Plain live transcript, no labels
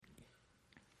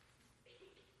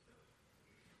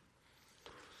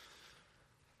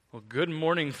Well, good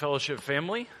morning, Fellowship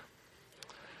family.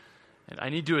 And I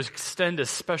need to extend a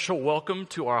special welcome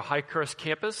to our Highcrest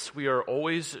campus. We are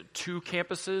always two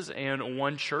campuses and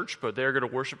one church, but they're going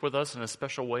to worship with us in a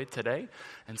special way today.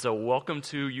 And so welcome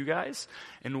to you guys.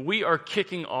 And we are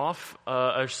kicking off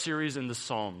a series in the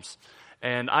Psalms.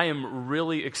 And I am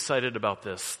really excited about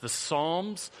this. The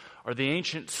Psalms are the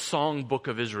ancient song book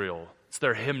of Israel. It's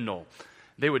their hymnal.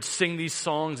 They would sing these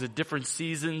songs at different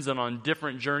seasons and on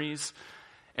different journeys.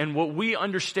 And what we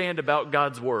understand about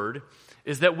God's Word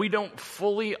is that we don't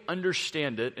fully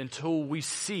understand it until we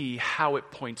see how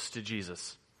it points to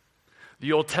Jesus.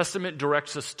 The Old Testament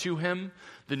directs us to Him.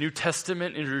 The New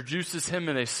Testament introduces Him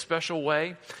in a special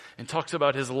way and talks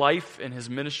about His life and His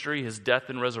ministry, His death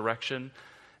and resurrection,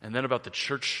 and then about the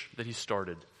church that He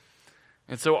started.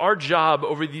 And so our job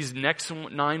over these next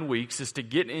 9 weeks is to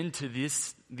get into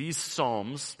these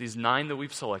Psalms, these 9 that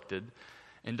we've selected,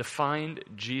 and to find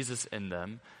Jesus in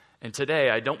them. And today,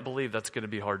 I don't believe that's going to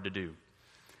be hard to do.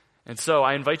 And so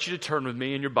I invite you to turn with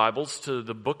me in your Bibles to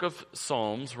the book of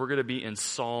Psalms. We're going to be in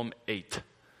Psalm 8.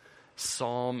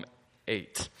 Psalm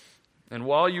 8. And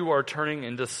while you are turning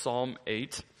into Psalm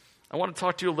 8, I want to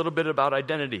talk to you a little bit about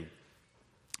identity.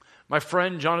 My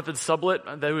friend Jonathan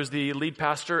Sublett, who is the lead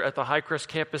pastor at the Highcrest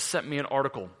campus, sent me an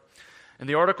article. And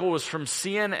the article was from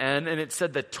CNN, and it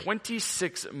said that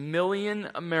 26 million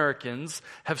Americans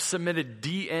have submitted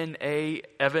DNA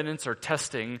evidence or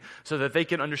testing so that they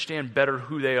can understand better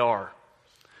who they are.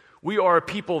 We are a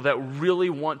people that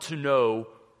really want to know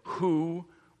who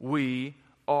we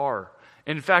are.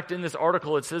 In fact, in this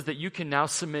article, it says that you can now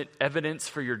submit evidence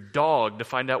for your dog to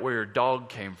find out where your dog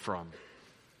came from.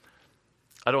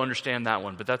 I don't understand that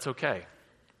one, but that's okay.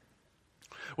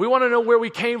 We want to know where we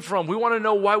came from. We want to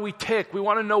know why we tick. We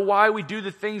want to know why we do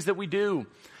the things that we do.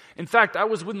 In fact, I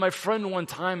was with my friend one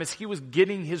time as he was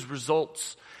getting his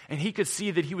results, and he could see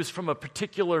that he was from a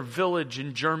particular village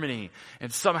in Germany,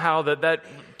 and somehow that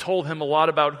told him a lot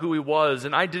about who he was,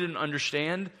 and I didn't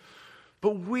understand.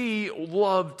 But we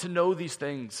love to know these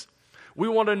things. We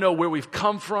want to know where we've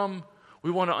come from.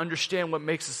 We want to understand what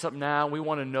makes us up now. We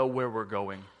want to know where we're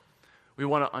going. We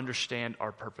want to understand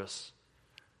our purpose.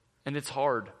 And it's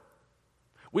hard.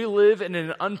 We live in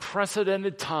an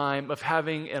unprecedented time of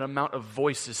having an amount of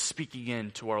voices speaking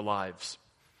into our lives.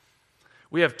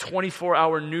 We have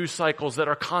 24-hour news cycles that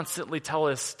are constantly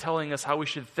telling us how we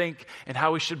should think and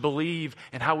how we should believe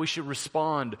and how we should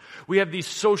respond. We have these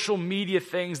social media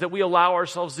things that we allow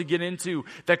ourselves to get into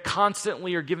that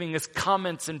constantly are giving us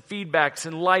comments and feedbacks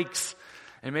and likes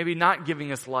and maybe not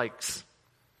giving us likes.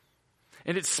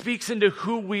 And it speaks into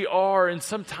who we are, and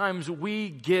sometimes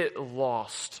we get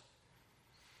lost.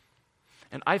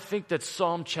 And I think that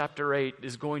Psalm chapter 8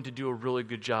 is going to do a really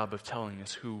good job of telling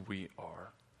us who we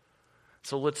are.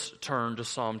 So let's turn to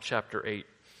Psalm chapter 8.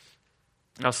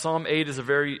 Now, Psalm 8 is a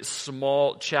very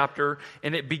small chapter,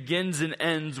 and it begins and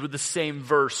ends with the same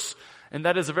verse. And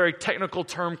that is a very technical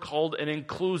term called an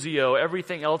inclusio.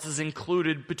 Everything else is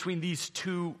included between these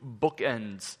two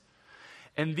bookends.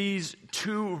 And these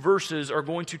two verses are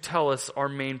going to tell us our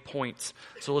main points.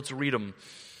 So let's read them.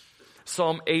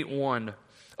 Psalm 8:1.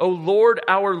 O Lord,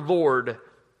 our Lord,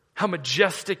 how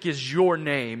majestic is your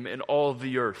name in all of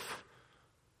the earth.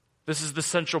 This is the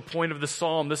central point of the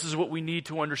psalm. This is what we need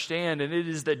to understand, and it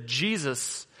is that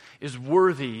Jesus is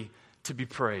worthy to be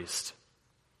praised.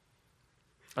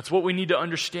 That's what we need to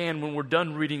understand when we're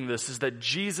done reading this, is that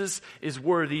Jesus is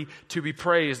worthy to be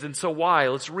praised. And so why?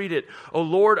 Let's read it. O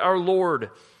Lord, our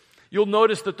Lord. You'll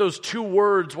notice that those two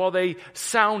words, while they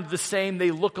sound the same,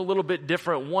 they look a little bit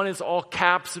different. One is all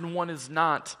caps and one is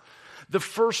not. The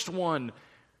first one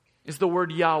is the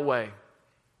word Yahweh.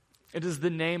 It is the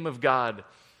name of God.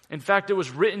 In fact, it was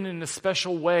written in a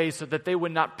special way so that they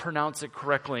would not pronounce it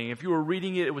correctly. If you were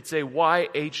reading it, it would say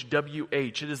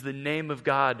YHWH. It is the name of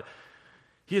God.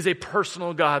 He is a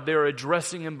personal God. They are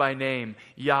addressing Him by name,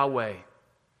 Yahweh.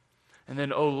 And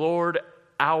then, O Lord,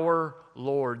 our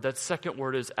Lord. That second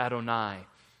word is Adonai.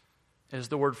 It is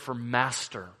the word for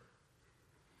master.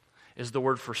 It is the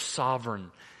word for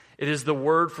sovereign. It is the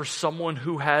word for someone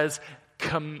who has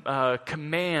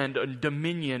command and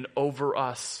dominion over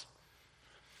us.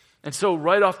 And so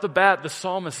right off the bat, the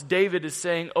psalmist David is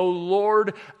saying, O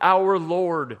Lord, our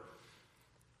Lord.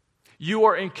 You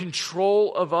are in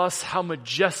control of us. How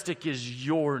majestic is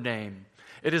your name.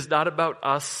 It is not about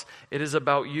us. It is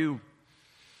about you.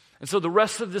 And so the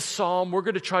rest of this psalm, we're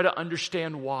going to try to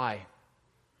understand why.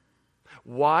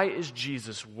 Why is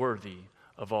Jesus worthy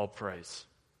of all praise?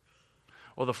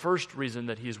 Well, the first reason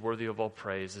that He is worthy of all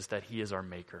praise is that He is our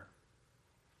Maker.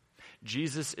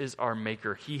 Jesus is our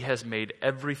maker. He has made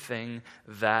everything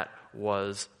that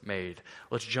was made.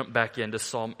 Let's jump back into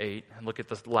Psalm 8 and look at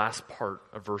the last part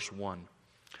of verse 1.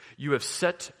 You have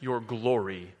set your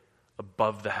glory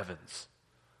above the heavens.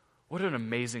 What an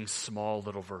amazing small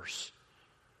little verse.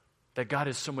 That God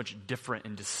is so much different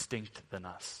and distinct than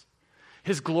us.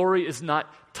 His glory is not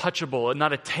touchable and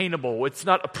not attainable. It's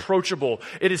not approachable.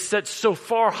 It is set so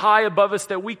far high above us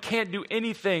that we can't do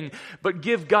anything but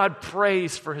give God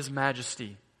praise for His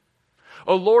majesty.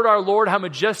 O Lord, our Lord, how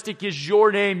majestic is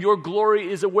your name. Your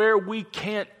glory is where we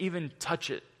can't even touch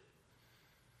it.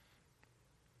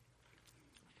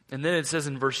 And then it says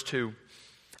in verse 2,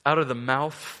 out of the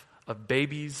mouth of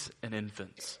babies and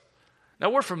infants.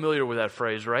 Now we're familiar with that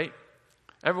phrase, right?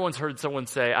 Everyone's heard someone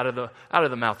say, out of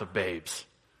the mouth of babes.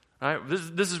 Right?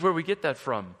 This is where we get that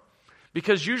from.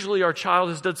 Because usually our child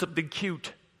has done something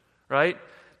cute, right?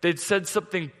 They've said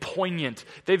something poignant.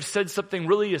 They've said something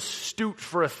really astute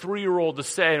for a 3-year-old to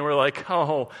say, and we're like,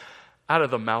 oh, out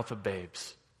of the mouth of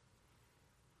babes.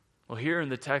 Well, here in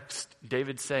the text,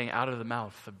 David's saying, out of the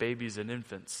mouth of babies and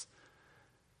infants.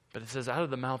 But it says, out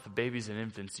of the mouth of babies and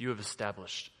infants, you have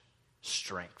established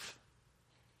strength.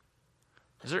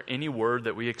 Is there any word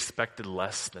that we expected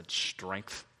less than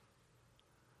strength?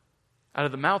 Out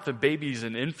of the mouth of babies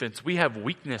and infants, we have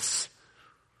weakness.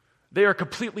 They are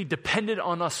completely dependent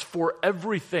on us for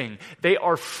everything. They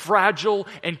are fragile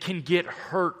and can get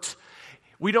hurt.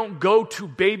 We don't go to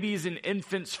babies and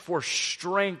infants for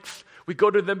strength. We go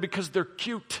to them because they're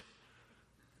cute.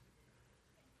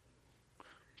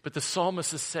 But the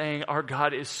psalmist is saying our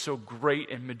God is so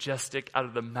great and majestic. Out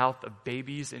of the mouth of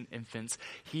babies and infants,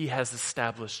 He has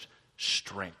established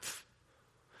strength.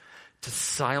 To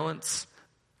silence,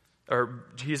 or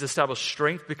He has established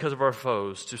strength because of our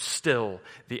foes, to still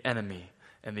the enemy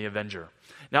and the avenger.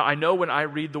 Now, I know when I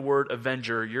read the word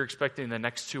avenger, you're expecting the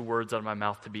next 2 words out of my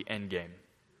mouth to be endgame.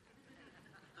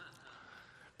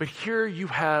 But here you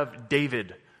have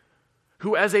David,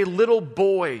 who as a little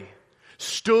boy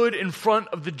stood in front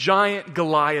of the giant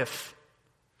Goliath.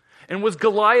 And was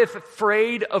Goliath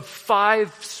afraid of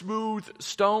 5 smooth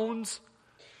stones?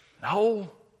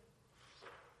 No.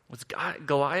 Was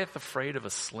Goliath afraid of a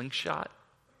slingshot?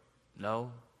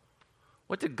 No.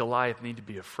 What did Goliath need to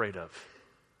be afraid of?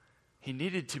 He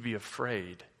needed to be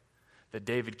afraid that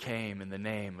David came in the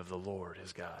name of the Lord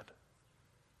his God.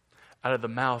 Out of the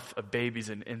mouth of babies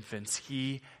and infants,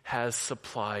 He has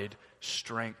supplied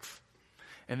strength.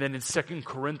 And then in 2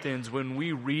 Corinthians, when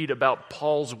we read about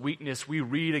Paul's weakness, we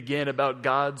read again about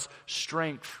God's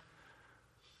strength.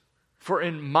 For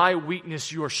in my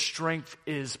weakness, your strength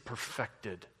is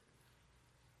perfected.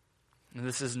 And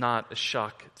this is not a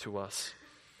shock to us.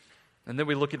 And then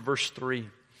we look at verse 3.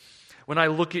 When I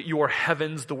look at your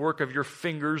heavens, the work of your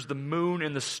fingers, the moon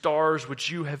and the stars which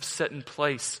you have set in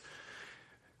place.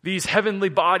 These heavenly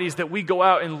bodies that we go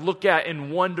out and look at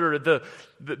and wonder,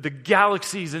 the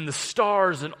galaxies and the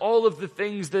stars and all of the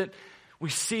things that we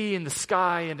see in the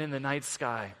sky and in the night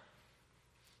sky.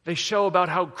 They show about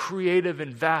how creative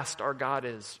and vast our God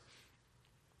is.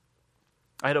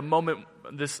 I had a moment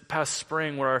this past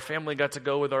spring where our family got to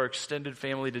go with our extended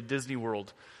family to Disney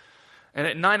World. And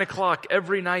at 9 o'clock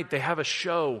every night they have a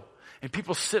show. And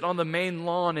people sit on the main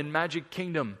lawn in Magic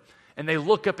Kingdom. And they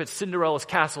look up at Cinderella's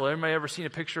castle. Anybody ever seen a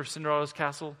picture of Cinderella's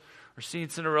castle? Or seen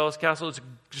Cinderella's castle? It's a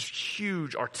just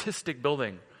huge artistic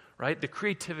building, right? The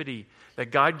creativity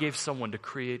that God gave someone to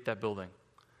create that building.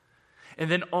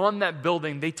 And then on that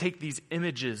building, they take these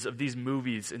images of these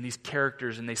movies and these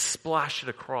characters and they splash it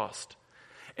across.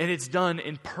 And it's done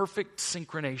in perfect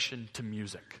synchronization to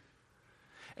music.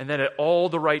 And then at all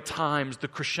the right times, the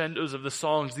crescendos of the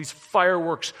songs, these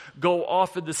fireworks go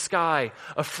off in the sky.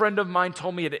 A friend of mine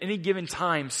told me at any given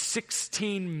time,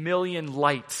 16 million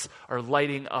lights are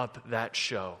lighting up that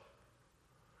show.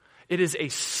 It is a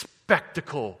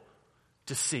spectacle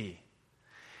to see.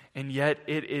 And yet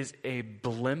it is a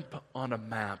blimp on a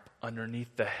map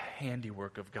underneath the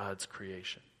handiwork of God's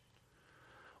creation.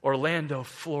 Orlando,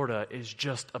 Florida is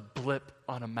just a blip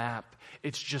on a map.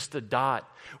 It's just a dot.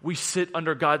 We sit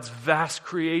under God's vast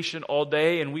creation all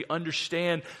day and we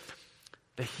understand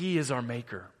that He is our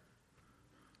maker.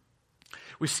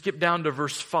 We skip down to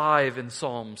verse 5 in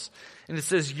Psalms, and it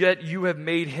says, "Yet you have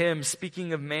made Him,"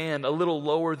 speaking of man, "a little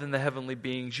lower than the heavenly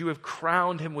beings. You have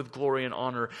crowned Him with glory and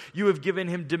honor. You have given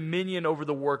Him dominion over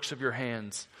the works of your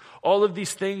hands." All of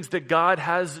these things that God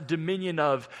has dominion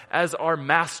of as our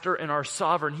master and our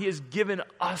sovereign. He has given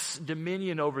us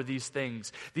dominion over these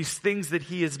things that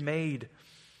He has made.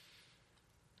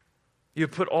 You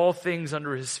have put all things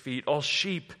under His feet, all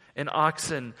sheep and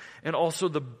oxen, and also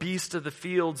the beasts of the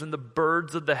fields, and the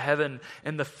birds of the heaven,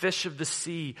 and the fish of the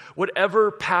sea,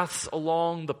 whatever paths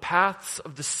along the paths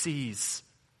of the seas.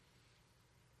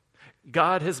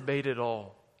 God has made it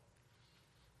all.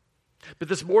 But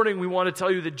this morning we want to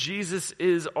tell you that Jesus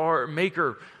is our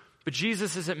maker, but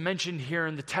Jesus isn't mentioned here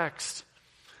in the text.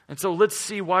 And so let's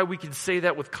see why we can say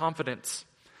that with confidence.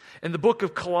 In the book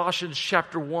of Colossians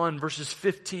chapter 1, verses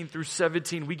 15 through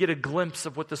 17, we get a glimpse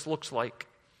of what this looks like.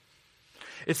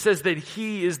 It says that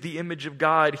He is the image of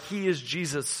God. He is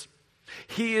Jesus.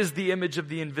 He is the image of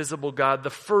the invisible God, the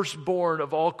firstborn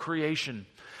of all creation.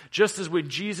 Just as when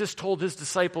Jesus told His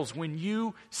disciples, when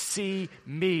you see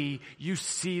me, you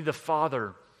see the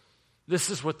Father. This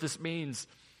is what this means.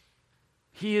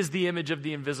 He is the image of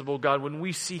the invisible God. When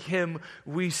we see Him,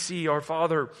 we see our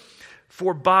Father.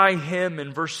 For by Him,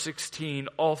 in verse 16,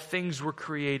 all things were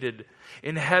created,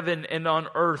 in heaven and on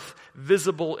earth,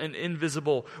 visible and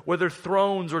invisible, whether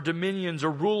thrones or dominions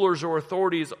or rulers or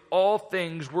authorities, all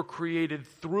things were created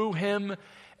through Him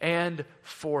and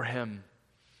for Him.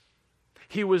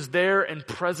 He was there and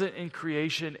present in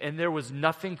creation, and there was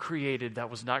nothing created that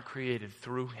was not created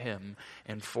through Him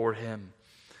and for Him.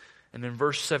 And in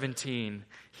verse 17,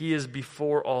 He is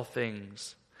before all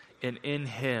things, and in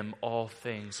Him all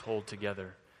things hold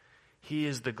together. He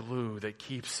is the glue that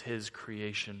keeps His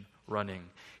creation running.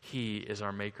 He is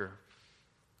our maker.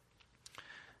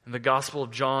 And the Gospel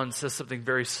of John says something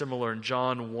very similar in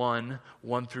John 1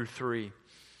 through 3.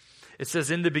 It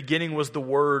says, in the beginning was the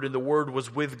Word, and the Word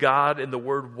was with God, and the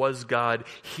Word was God.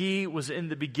 He was in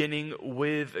the beginning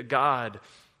with God.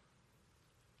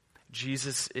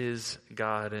 Jesus is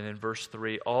God. And in verse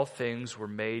 3, all things were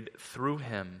made through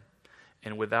Him,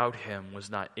 and without Him was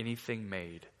not anything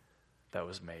made that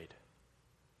was made.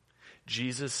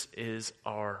 Jesus is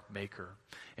our maker.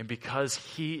 And because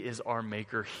He is our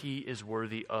maker, He is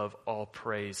worthy of all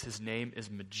praise. His name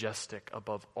is majestic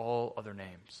above all other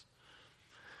names.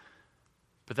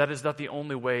 But that is not the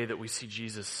only way that we see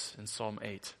Jesus in Psalm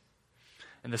 8.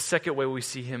 And the second way we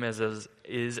see Him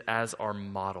is as our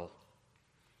model.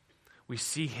 We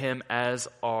see Him as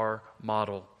our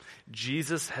model.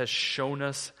 Jesus has shown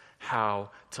us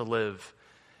how to live.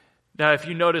 Now, if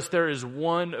you notice, there is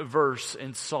one verse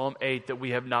in Psalm 8 that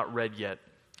we have not read yet,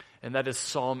 and that is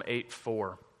Psalm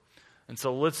 8:4. And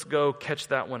so let's go catch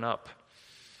that one up.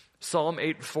 Psalm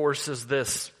 8:4 says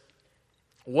this,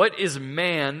 what is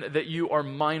man that you are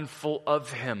mindful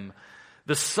of him?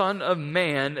 The Son of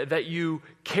Man that you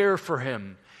care for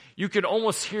him. You can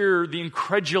almost hear the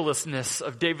incredulousness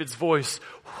of David's voice.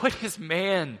 What is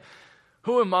man?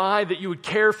 Who am I that you would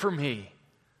care for me?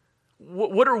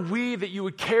 What are we that you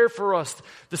would care for us?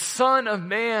 The Son of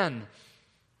Man.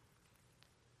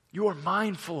 You are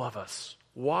mindful of us.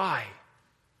 Why?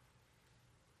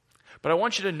 But I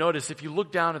want you to notice, if you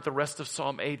look down at the rest of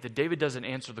Psalm 8, that David doesn't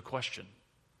answer the question.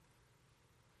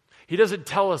 He doesn't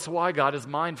tell us why God is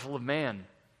mindful of man.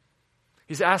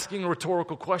 He's asking a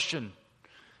rhetorical question.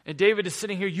 And David is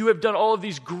sitting here, you have done all of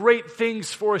these great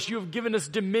things for us. You have given us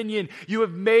dominion. You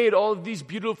have made all of these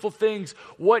beautiful things.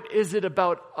 What is it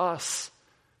about us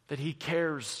that He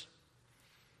cares?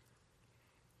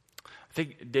 I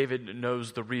think David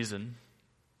knows the reason,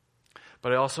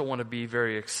 but I also want to be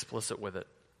very explicit with it.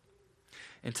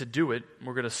 And to do it,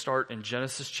 we're going to start in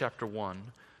Genesis chapter 1,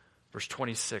 verse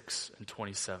 26 and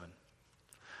 27.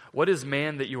 What is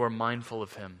man that you are mindful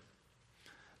of him?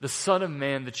 The Son of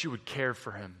Man that you would care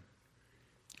for him.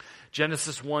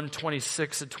 Genesis 1,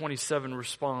 26 and 27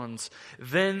 responds,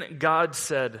 then God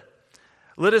said,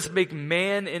 let us make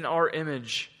man in our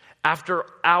image, after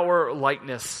our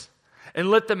likeness, and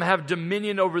let them have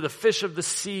dominion over the fish of the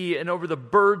sea, and over the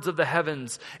birds of the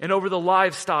heavens, and over the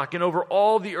livestock, and over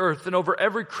all the earth, and over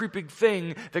every creeping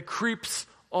thing that creeps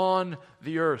on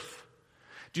the earth.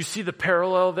 Do you see the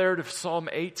parallel there to Psalm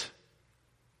 8?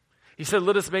 He said,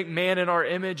 let us make man in our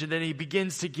image, and then He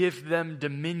begins to give them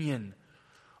dominion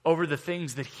over the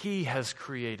things that He has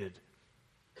created.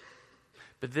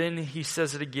 But then He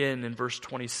says it again in verse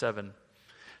 27.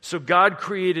 So God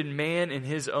created man in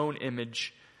His own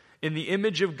image. In the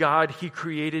image of God He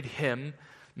created him.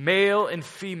 Male and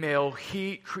female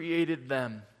He created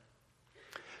them.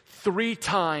 3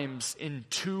 times in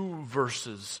 2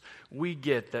 verses we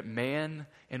get that man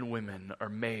and women are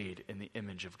made in the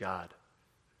image of God.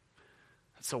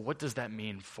 So what does that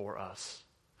mean for us?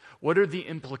 What are the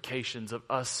implications of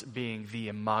us being the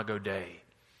imago Dei,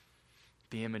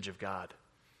 the image of God?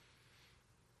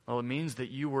 Well, it means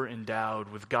that you were endowed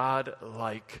with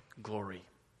God-like glory.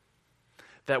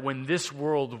 that when this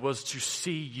world was to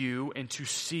see you and to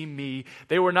see me,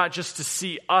 they were not just to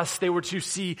see us, they were to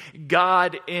see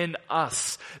God in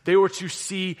us. They were to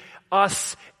see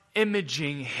us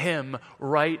imaging him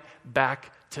right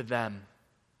back to them.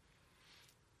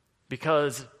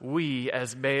 Because we,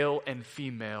 as male and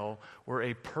female, were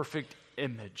a perfect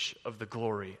image of the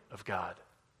glory of God.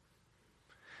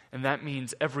 And that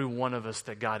means every one of us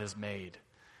that God has made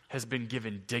has been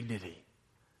given dignity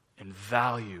and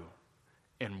value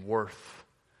and worth,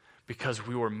 because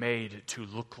we were made to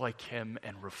look like him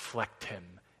and reflect him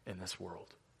in this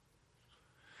world.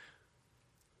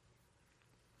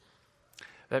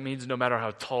 That means no matter how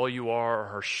tall you are or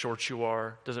how short you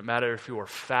are, it doesn't matter if you are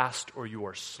fast or you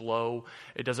are slow,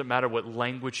 it doesn't matter what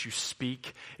language you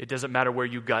speak, it doesn't matter where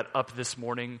you got up this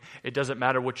morning, it doesn't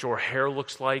matter what your hair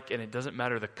looks like, and it doesn't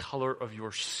matter the color of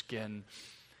your skin.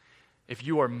 If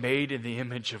you are made in the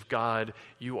image of God,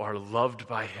 you are loved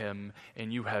by him,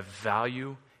 and you have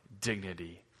value,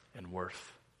 dignity, and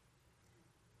worth.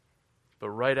 But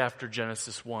right after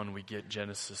Genesis 1, we get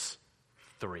Genesis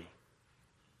 3.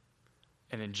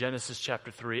 And in Genesis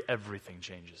chapter 3, everything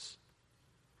changes.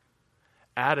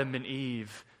 Adam and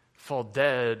Eve fall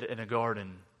dead in a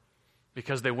garden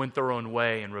because they went their own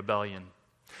way in rebellion.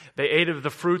 They ate of the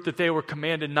fruit that they were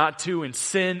commanded not to, and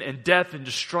sin and death and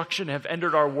destruction have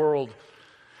entered our world.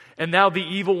 And now the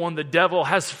evil one, the devil,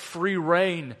 has free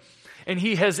reign. And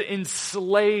he has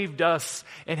enslaved us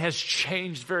and has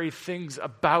changed very things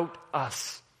about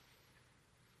us.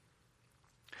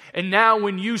 And now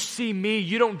when you see me,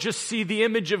 you don't just see the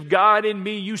image of God in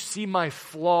me, you see my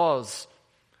flaws.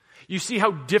 You see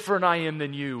how different I am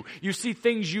than you. You see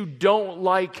things you don't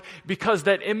like because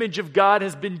that image of God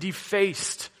has been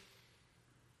defaced.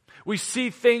 We see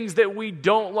things that we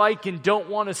don't like and don't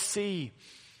want to see,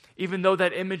 even though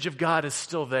that image of God is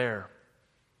still there.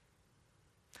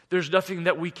 There's nothing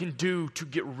that we can do to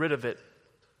get rid of it.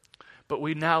 But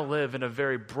we now live in a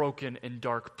very broken and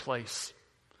dark place.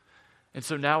 And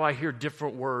so now I hear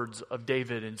different words of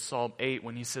David in Psalm 8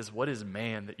 when he says, "What is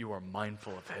man that you are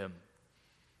mindful of him?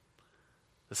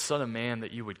 The Son of Man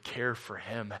that you would care for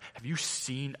him." Have you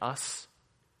seen us?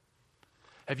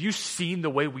 Have you seen the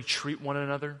way we treat one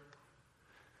another?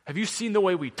 Have you seen the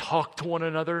way we talk to one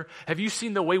another? Have you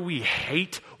seen the way we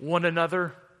hate one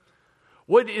another?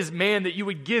 What is man that you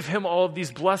would give him all of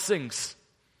these blessings?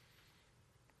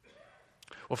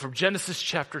 Well, from Genesis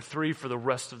chapter 3 for the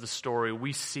rest of the story,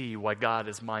 we see why God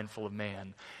is mindful of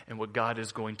man and what God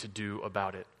is going to do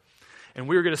about it. And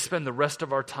we're going to spend the rest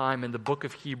of our time in the book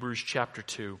of Hebrews chapter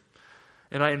 2.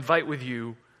 And I invite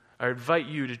you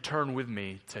to turn with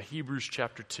me to Hebrews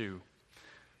chapter 2,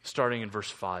 starting in verse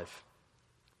 5.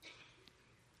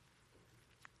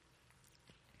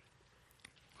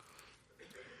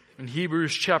 In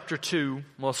Hebrews chapter 2,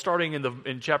 starting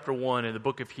in chapter 1 in the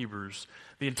book of Hebrews,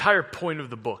 the entire point of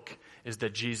the book is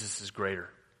that Jesus is greater.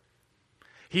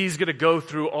 He's going to go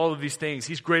through all of these things.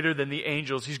 He's greater than the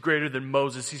angels. He's greater than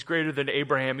Moses. He's greater than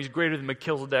Abraham. He's greater than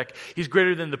Melchizedek. He's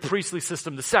greater than the priestly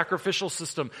system, the sacrificial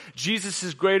system. Jesus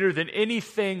is greater than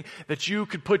anything that you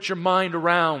could put your mind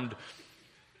around.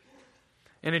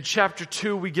 And in chapter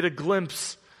 2, we get a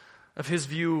glimpse of his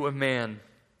view of man.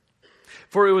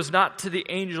 For it was not to the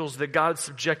angels that God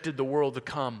subjected the world to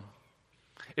come.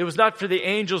 It was not for the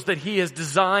angels that he has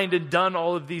designed and done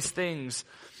all of these things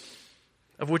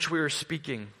of which we are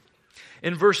speaking.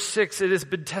 In verse 6, it has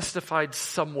been testified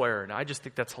somewhere, and I just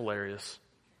think that's hilarious.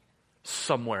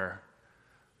 Somewhere.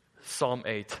 Psalm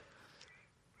 8.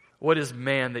 What is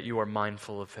man that you are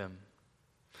mindful of him?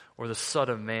 Or the Son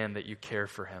of Man that you care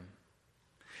for him?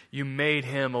 You made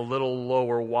him a little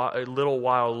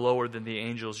while lower than the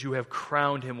angels. You have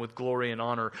crowned him with glory and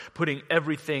honor, putting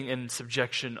everything in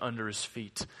subjection under his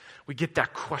feet. We get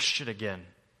that question again.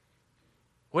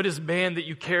 What is man that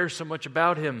you care so much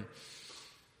about him?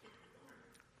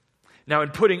 Now,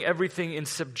 in putting everything in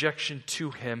subjection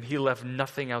to him, he left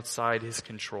nothing outside his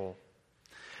control.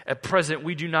 At present,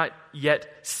 we do not yet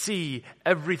see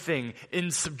everything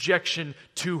in subjection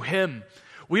to him.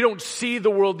 We don't see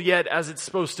the world yet as it's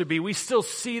supposed to be. We still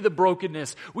see the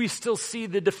brokenness. We still see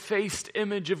the defaced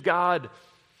image of God.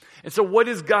 And so what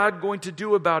is God going to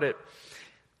do about it?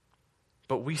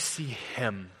 But we see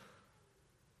him.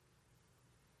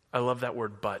 I love that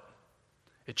word, but.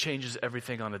 It changes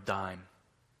everything on a dime.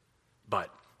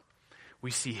 But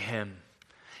we see him,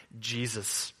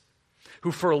 Jesus,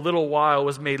 who for a little while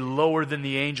was made lower than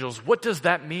the angels. What does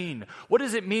that mean? What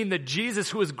does it mean that Jesus,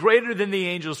 who is greater than the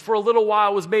angels, for a little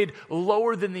while was made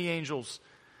lower than the angels?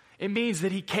 It means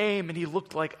that he came and he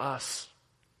looked like us.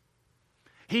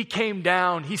 He came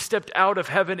down, he stepped out of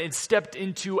heaven and stepped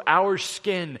into our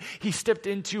skin. He stepped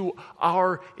into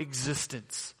our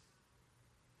existence.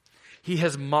 He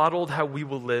has modeled how we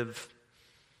will live,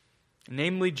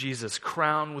 namely Jesus,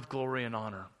 crowned with glory and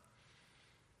honor.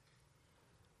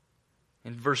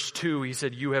 In verse 2, he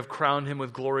said, you have crowned him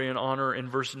with glory and honor. In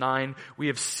verse 9, we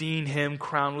have seen him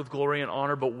crowned with glory and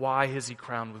honor, but why is he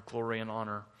crowned with glory and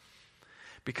honor?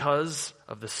 Because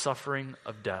of the suffering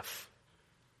of death,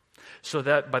 so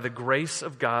that by the grace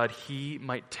of God, he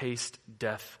might taste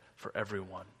death for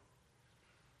everyone.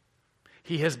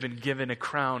 He has been given a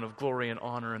crown of glory and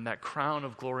honor, and that crown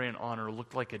of glory and honor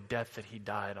looked like a death that he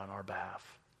died on our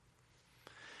behalf.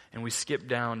 And we skip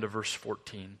down to verse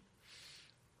 14.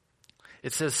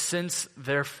 It says, since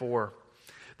therefore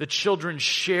the children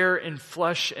share in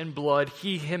flesh and blood,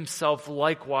 he himself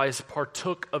likewise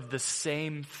partook of the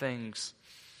same things,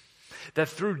 that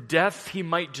through death he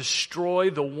might destroy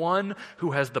the one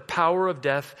who has the power of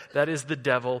death, that is the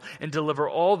devil, and deliver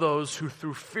all those who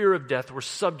through fear of death were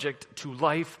subject to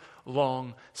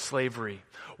lifelong slavery.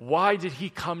 Why did he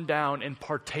come down and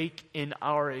partake in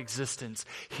our existence?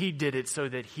 He did it so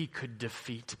that he could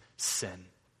defeat sin,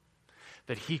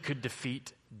 that he could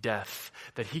defeat death,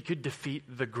 that he could defeat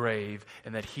the grave,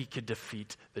 and that he could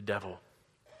defeat the devil.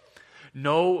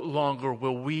 No longer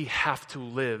will we have to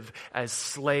live as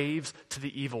slaves to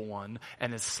the evil one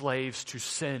and as slaves to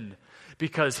sin,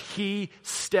 because he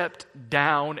stepped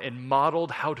down and modeled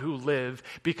how to live,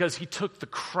 because he took the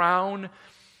crown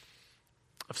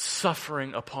of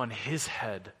suffering upon his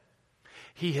head.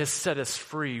 He has set us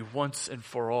free once and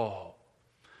for all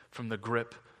from the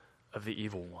grip of the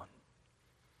evil one.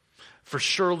 For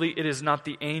surely it is not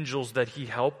the angels that he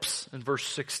helps, in verse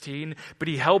 16, but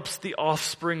he helps the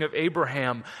offspring of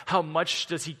Abraham. How much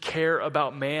does he care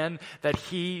about man that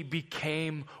he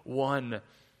became one?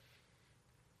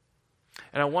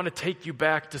 And I want to take you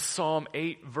back to Psalm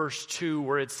 8, verse 2,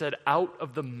 where it said, out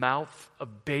of the mouth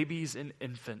of babies and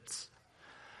infants.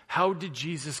 How did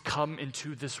Jesus come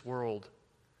into this world?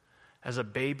 As a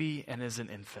baby and as an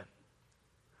infant.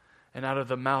 And out of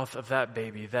the mouth of that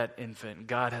baby, that infant,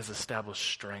 God has established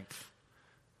strength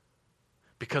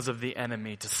because of the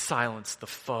enemy to silence the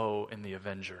foe and the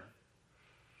avenger.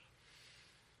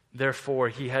 Therefore,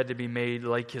 he had to be made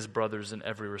like his brothers in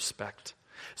every respect,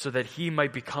 so that he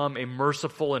might become a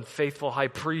merciful and faithful high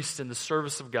priest in the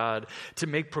service of God, to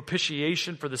make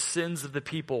propitiation for the sins of the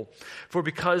people. For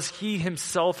because he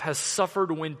himself has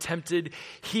suffered when tempted,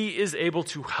 he is able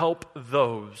to help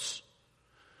those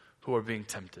who are being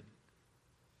tempted.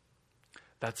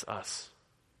 That's us.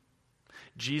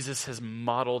 Jesus has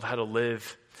modeled how to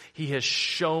live. He has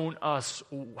shown us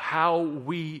how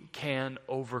we can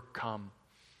overcome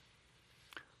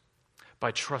by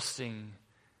trusting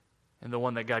in the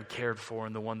one that God cared for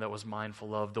and the one that was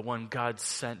mindful of, the one God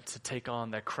sent to take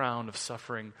on that crown of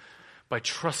suffering, by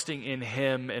trusting in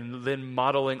him and then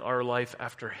modeling our life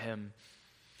after him.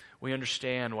 We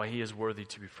understand why he is worthy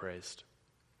to be praised.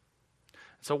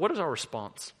 So what is our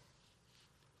response?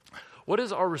 What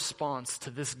is our response to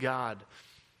this God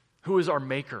who is our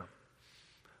maker?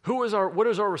 What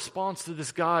is our response to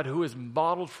this God who has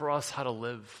modeled for us how to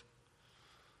live?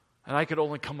 And I could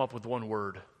only come up with one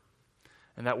word,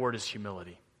 and that word is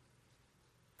humility.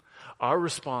 Our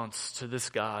response to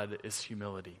this God is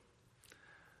humility.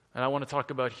 And I want to talk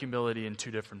about humility in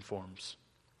two different forms.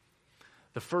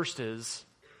 The first is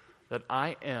that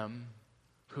I am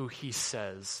who he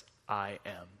says I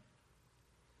am.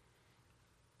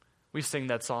 We sing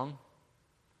that song.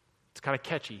 It's kind of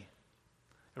catchy.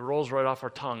 It rolls right off our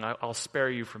tongue. I'll spare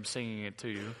you from singing it to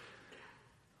you.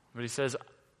 But he says,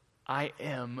 I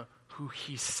am who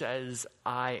he says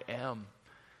I am.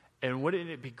 And wouldn't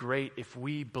it be great if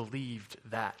we believed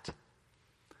that?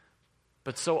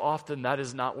 But so often that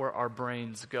is not where our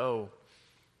brains go.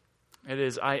 It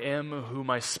is, I am who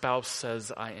my spouse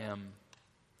says I am.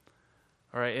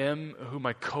 Or I am who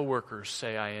my coworkers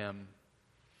say I am.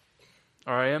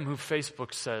 Or I am who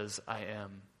Facebook says I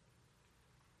am.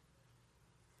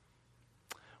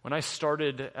 When I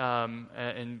started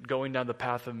and going down the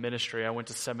path of ministry, I went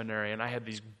to seminary and I had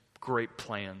these great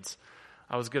plans.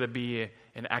 I was going to be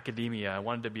in academia. I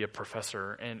wanted to be a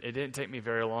professor. And it didn't take me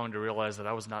very long to realize that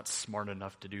I was not smart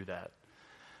enough to do that.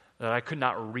 That I could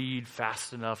not read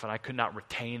fast enough and I could not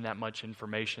retain that much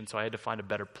information, so I had to find a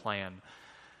better plan.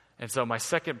 And so my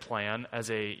second plan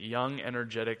as a young,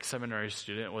 energetic seminary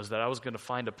student was that I was going to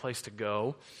find a place to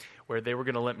go where they were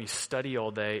going to let me study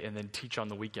all day and then teach on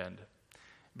the weekend.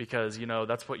 Because,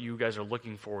 that's what you guys are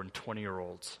looking for in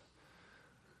 20-year-olds.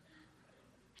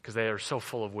 Because they are so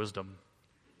full of wisdom.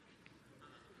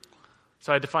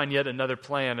 So I had to find yet another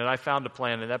plan, and I found a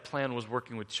plan, and that plan was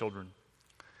working with children.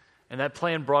 And that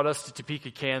plan brought us to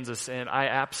Topeka, Kansas, and I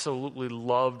absolutely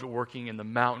loved working in the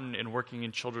mountain and working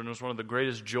in children. It was one of the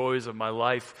greatest joys of my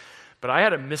life. But I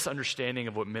had a misunderstanding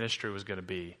of what ministry was going to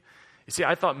be. You see,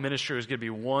 I thought ministry was going to be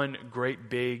one great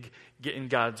big, get in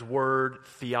God's word,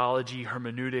 theology,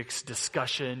 hermeneutics,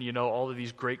 discussion, all of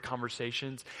these great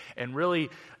conversations. And really,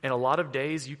 in a lot of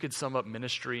days, you could sum up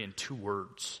ministry in 2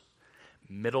 words: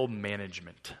 middle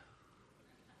management.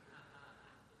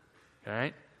 All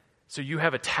right? So you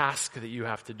have a task that you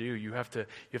have to do. You have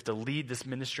to lead this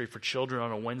ministry for children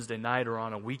on a Wednesday night or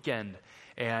on a weekend.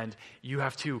 And you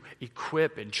have to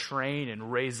equip and train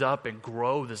and raise up and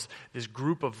grow this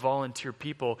group of volunteer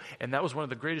people. And that was one of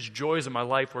the greatest joys of my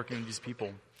life, working with these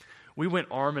people. We went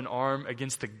arm in arm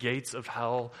against the gates of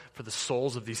hell for the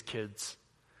souls of these kids.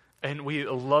 And we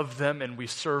loved them and we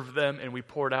served them and we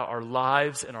poured out our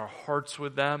lives and our hearts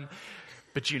with them.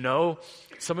 But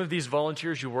some of these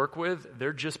volunteers you work with,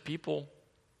 they're just people.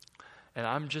 And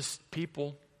I'm just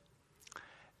people.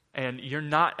 And you're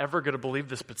not ever going to believe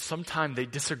this, but sometimes they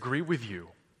disagree with you.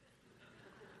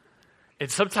 And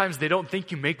sometimes they don't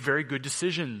think you make very good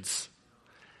decisions.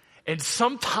 And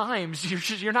sometimes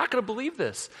you're not going to believe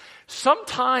this.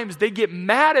 Sometimes they get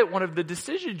mad at one of the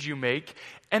decisions you make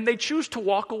and they choose to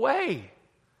walk away.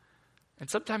 And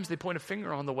sometimes they point a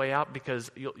finger on the way out because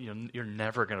you're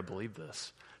never going to believe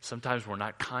this. Sometimes we're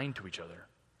not kind to each other.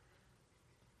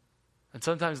 And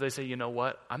sometimes they say, you know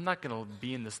what? I'm not going to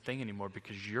be in this thing anymore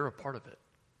because you're a part of it.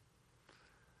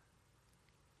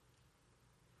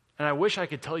 And I wish I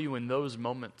could tell you in those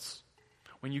moments,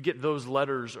 when you get those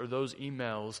letters or those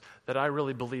emails, that I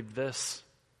really believe this,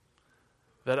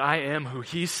 that I am who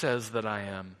He says that I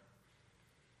am.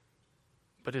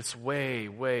 But it's way,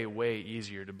 way, way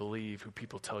easier to believe who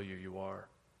people tell you you are.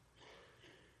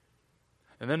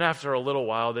 And then after a little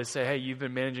while, they say, hey, you've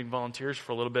been managing volunteers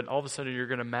for a little bit. And all of a sudden, you're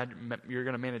going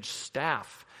to manage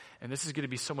staff. And this is going to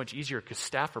be so much easier because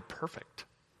staff are perfect.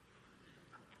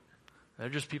 They're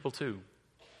just people too.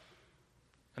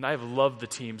 And I've loved the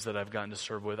teams that I've gotten to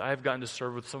serve with. I've gotten to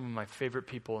serve with some of my favorite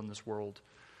people in this world.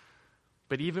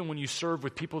 But even when you serve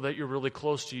with people that you're really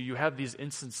close to, you have these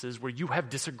instances where you have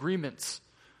disagreements.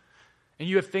 And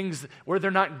you have things where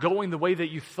they're not going the way that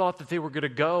you thought that they were going to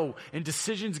go. And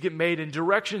decisions get made and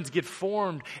directions get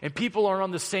formed. And people aren't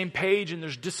on the same page and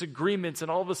there's disagreements.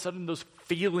 And all of a sudden those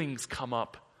feelings come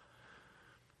up.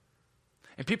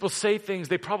 And people say things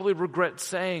they probably regret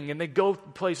saying. And they go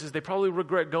places they probably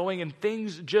regret going. And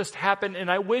things just happen.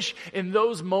 And I wish in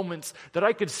those moments that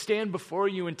I could stand before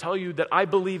you and tell you that I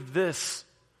believe this.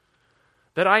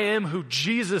 That I am who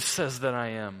Jesus says that I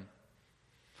am.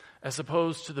 As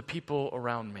opposed to the people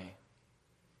around me.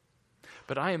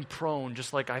 But I am prone,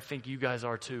 just like I think you guys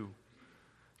are too,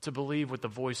 to believe what the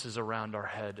voices around our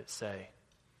head say.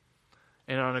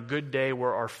 And on a good day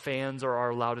where our fans are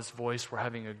our loudest voice, we're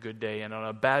having a good day. And on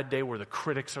a bad day where the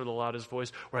critics are the loudest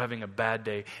voice, we're having a bad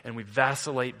day. And we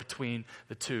vacillate between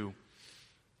the two.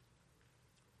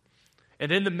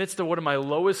 And in the midst of one of my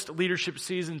lowest leadership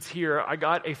seasons here, I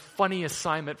got a funny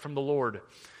assignment from the Lord.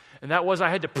 And that was I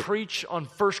had to preach on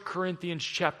 1 Corinthians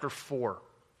chapter 4.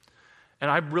 And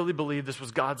I really believe this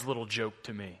was God's little joke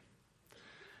to me.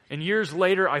 And years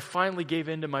later, I finally gave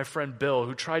in to my friend Bill,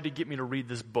 who tried to get me to read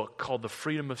this book called The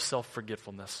Freedom of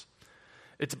Self-Forgetfulness.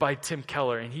 It's by Tim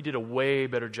Keller, and he did a way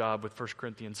better job with 1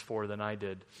 Corinthians 4 than I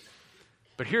did.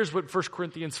 But here's what 1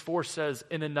 Corinthians 4 says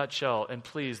in a nutshell, and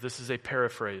please, this is a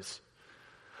paraphrase.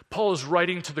 Paul is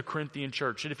writing to the Corinthian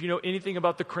church. And if you know anything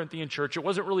about the Corinthian church, it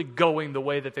wasn't really going the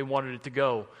way that they wanted it to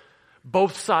go.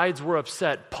 Both sides were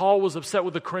upset. Paul was upset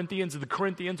with the Corinthians, and the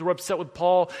Corinthians were upset with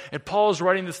Paul. And Paul is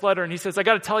writing this letter, and he says, I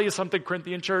got to tell you something,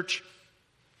 Corinthian church.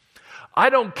 I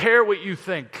don't care what you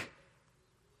think.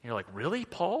 And you're like, really,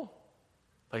 Paul?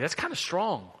 Like, that's kind of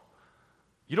strong.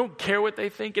 You don't care what they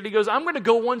think? And he goes, I'm going to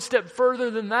go one step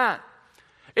further than that.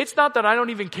 It's not that I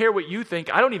don't even care what you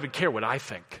think. I don't even care what I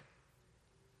think.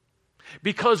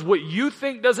 Because what you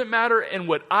think doesn't matter and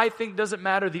what I think doesn't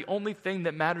matter. The only thing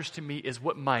that matters to me is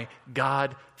what my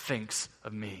God thinks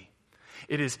of me.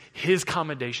 It is His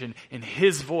commendation and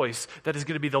His voice that is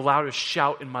going to be the loudest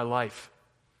shout in my life.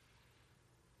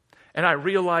 And I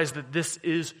realize that this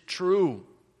is true.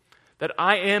 That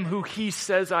I am who He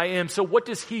says I am. So what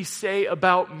does He say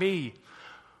about me?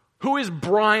 Who is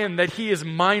Brian that He is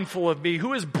mindful of me?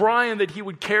 Who is Brian that He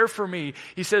would care for me?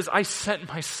 He says, I sent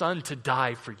my Son to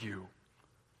die for you.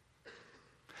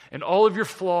 And all of your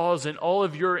flaws and all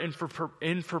of your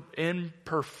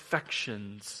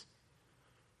imperfections,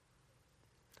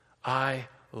 I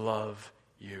love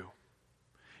you.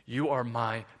 You are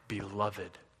my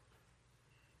beloved.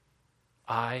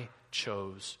 I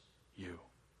chose you.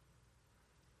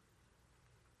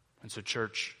 And so,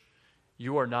 church,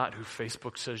 you are not who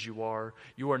Facebook says you are.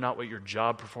 You are not what your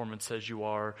job performance says you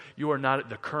are. You are not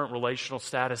the current relational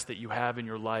status that you have in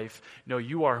your life. No,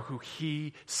 you are who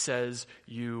He says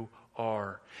you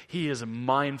are. He is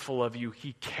mindful of you.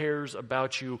 He cares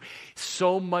about you,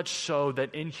 so much so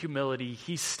that in humility,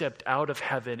 He stepped out of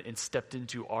heaven and stepped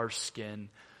into our skin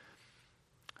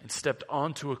and stepped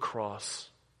onto a cross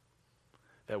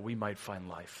that we might find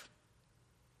life.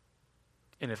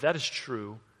 And if that is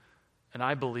true, and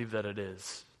I believe that it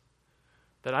is,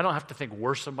 that I don't have to think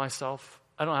worse of myself.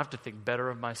 I don't have to think better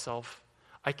of myself.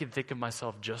 I can think of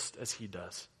myself just as He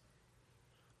does.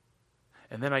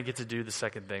 And then I get to do the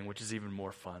second thing, which is even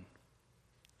more fun.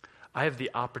 I have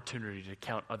the opportunity to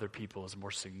count other people as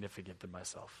more significant than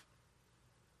myself.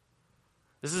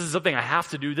 This isn't something I have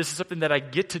to do. This is something that I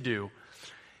get to do.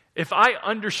 If I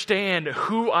understand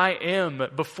who I am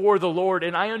before the Lord,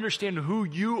 and I understand who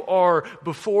you are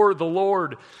before the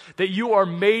Lord, that you are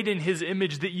made in His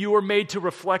image, that you are made to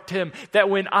reflect Him, that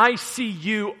when I see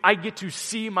you, I get to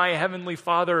see my Heavenly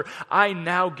Father, I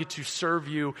now get to serve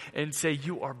you and say,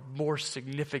 you are more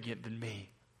significant than me.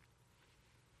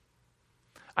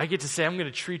 I get to say, I'm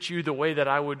going to treat you the way that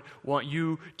I would want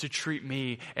you to treat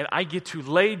me, and I get to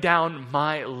lay down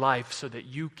my life so that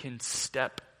you can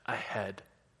step ahead.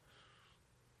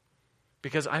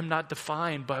 Because I'm not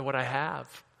defined by what I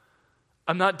have.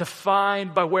 I'm not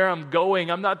defined by where I'm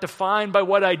going. I'm not defined by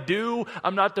what I do.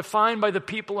 I'm not defined by the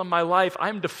people in my life.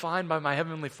 I'm defined by my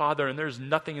Heavenly Father, and there's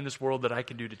nothing in this world that I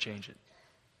can do to change it.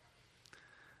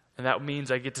 And that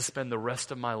means I get to spend the rest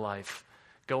of my life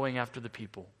going after the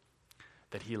people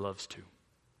that He loves too.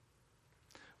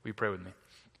 Will you pray with me?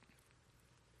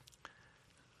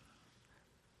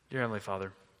 Dear Heavenly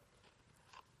Father,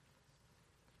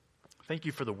 thank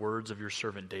you for the words of your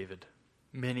servant David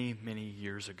many, many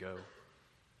years ago.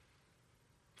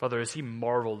 Father, as he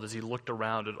marveled, as he looked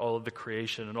around at all of the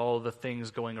creation and all of the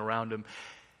things going around him,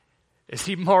 as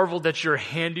he marveled at your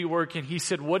handiwork, and he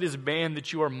said, what is man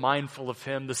that you are mindful of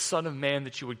him, the Son of Man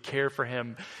that you would care for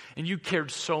him? And you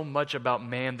cared so much about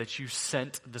man that you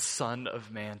sent the Son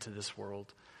of Man to this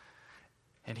world.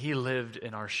 And he lived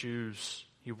in our shoes.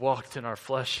 He walked in our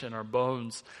flesh and our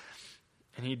bones.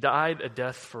 And he died a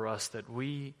death for us that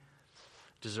we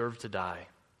deserve to die.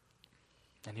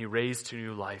 And he raised to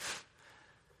new life.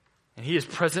 And he is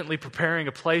presently preparing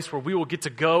a place where we will get to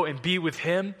go and be with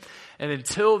him. And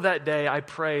until that day, I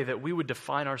pray that we would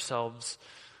define ourselves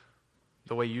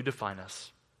the way you define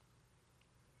us.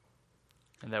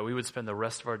 And that we would spend the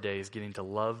rest of our days getting to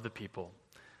love the people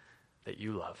that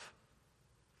you love.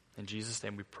 In Jesus'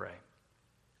 name we pray.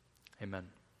 Amen.